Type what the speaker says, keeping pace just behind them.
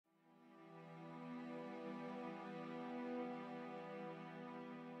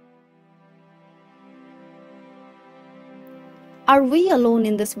Are we alone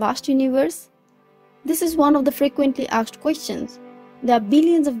in this vast universe? This is one of the frequently asked questions. There are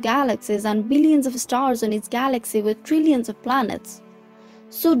billions of galaxies and billions of stars in its galaxy with trillions of planets.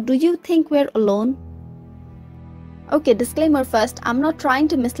 So do you think we're alone? Okay, disclaimer first, I'm not trying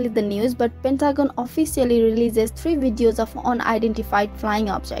to mislead the news, but Pentagon officially releases 3 videos of unidentified flying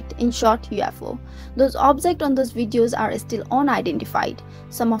object, in short UFO. Those objects on those videos are still unidentified.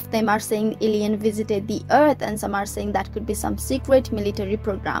 Some of them are saying alien visited the Earth and some are saying that could be some secret military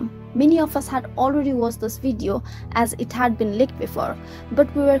program. Many of us had already watched this video as it had been leaked before,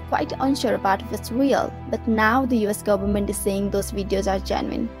 but we were quite unsure about if it's real. But now the US government is saying those videos are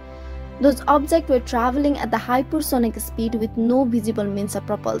genuine. Those objects were traveling at the hypersonic speed with no visible means of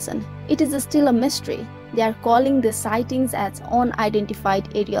propulsion. It is still a mystery. They are calling the sightings as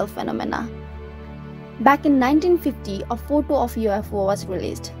unidentified aerial phenomena. Back in 1950, a photo of UFO was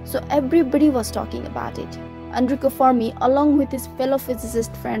released, so everybody was talking about it. Enrico Fermi, along with his fellow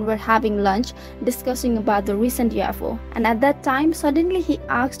physicist friend, were having lunch discussing about the recent UFO, and at that time, suddenly he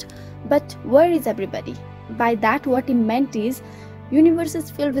asked, "But where is everybody?" By that, what he meant is, universe is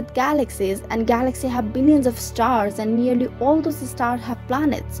filled with galaxies, and galaxies have billions of stars, and nearly all those stars have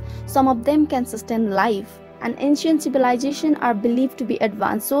planets. Some of them can sustain life, and ancient civilizations are believed to be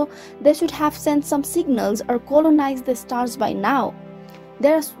advanced, so they should have sent some signals or colonized the stars by now.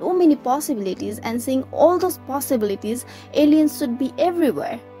 There are so many possibilities, and seeing all those possibilities, aliens should be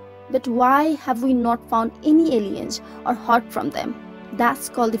everywhere. But why have we not found any aliens or heard from them? That's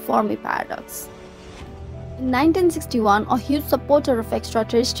called the Fermi Paradox. In 1961, a huge supporter of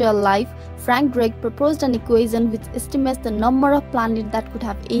extraterrestrial life, Frank Drake, proposed an equation which estimates the number of planets that could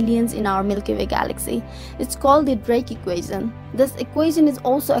have aliens in our Milky Way galaxy. It's called the drakeequation. This equation is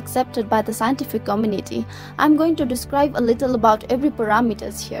also accepted by the scientific community. I'm going to describe a little about every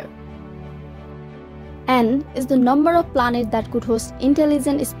parameters here. N is the number of planets that could host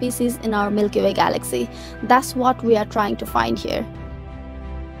intelligent species in our Milky Way galaxy. That's what we are trying to find here.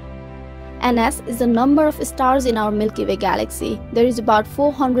 NS is the number of stars in our Milky Way galaxy. There is about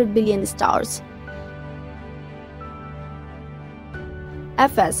 400 billion stars.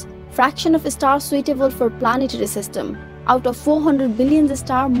 FS, fraction of stars suitable for planetary system. Out of 400 billion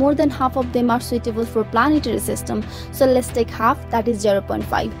stars, more than half of them are suitable for planetary system. So let's take half, that is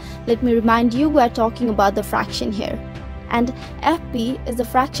 0.5. Let me remind you, we are talking about the fraction here. And FP is the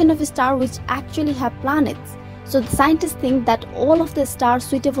fraction of stars which actually have planets. So the scientists think that all of the stars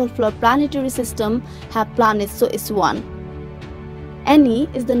suitable for a planetary system have planets, so it's 1. Ne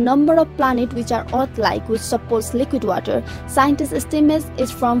is the number of planets which are Earth-like, which supports liquid water. Scientists estimate is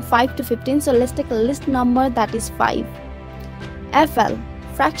from 5 to 15, so let's take a list number, that is 5. FL,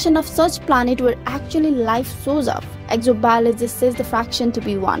 fraction of such planet where actually life shows up. Exobiologist says the fraction to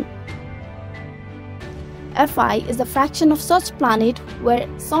be 1. Fi is the fraction of such planet where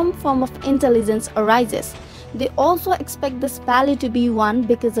some form of intelligence arises. They also expect this value to be 1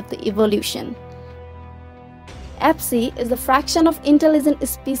 because of the evolution. FC is the fraction of intelligent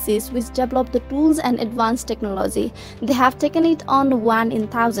species which develop the tools and advanced technology. They have taken it on 1 in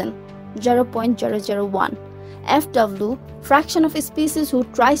 1000, 0.001. FW, fraction of species who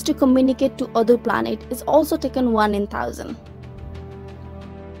tries to communicate to other planet, is also taken 1 in 1000.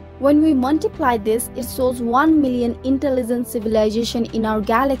 When we multiply this, it shows 1 million intelligent civilization in our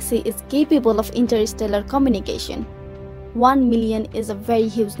galaxy is capable of interstellar communication. 1 million is a very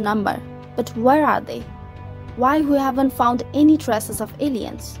huge number, but where are they? Why we haven't found any traces of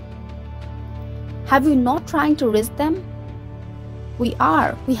aliens? Have we not trying to reach them? We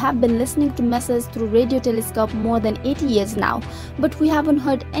are. We have been listening to messages through radio telescope more than 80 years now, but we haven't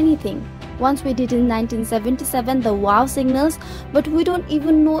heard anything. Once we did in 1977 the WOW signals, but we don't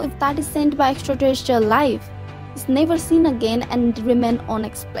even know if that is sent by extraterrestrial life. It's never seen again and remain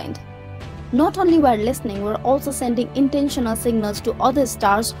unexplained. Not only we're listening, we're also sending intentional signals to other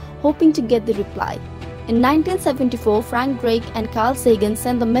stars hoping to get the reply. In 1974, Frank Drake and Carl Sagan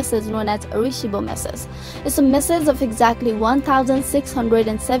sent the message known as Arecibo message. It's a message of exactly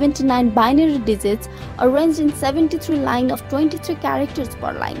 1,679 binary digits arranged in 73 lines of 23 characters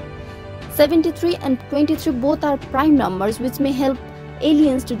per line. 73 and 23 both are prime numbers which may help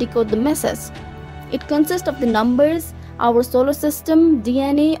aliens to decode the message. It consists of the numbers, our solar system,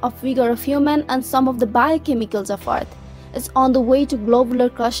 DNA, a figure of human, and some of the biochemicals of Earth. It's on the way to globular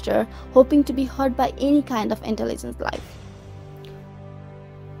cluster, hoping to be heard by any kind of intelligent life.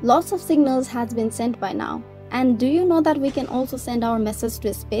 Lots of signals has been sent by now. And do you know that we can also send our message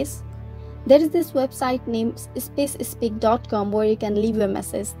to space? There is this website named spacespeak.com where you can leave your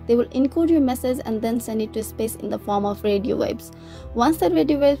message. They will encode your message and then send it to space in the form of radio waves. Once the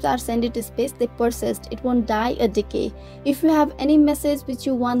radio waves are sent into space, they persist. It won't die or decay. If you have any message which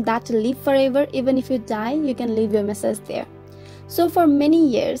you want that to live forever, even if you die, you can leave your message there. So for many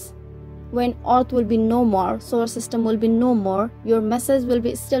years, when Earth will be no more, solar system will be no more, your message will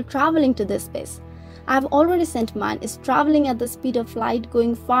be still traveling to this space. I have already sent mine. It's traveling at the speed of light,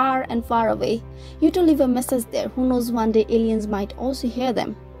 going far and far away. You to leave a message there. Who knows, one day aliens might also hear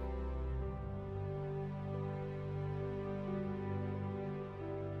them.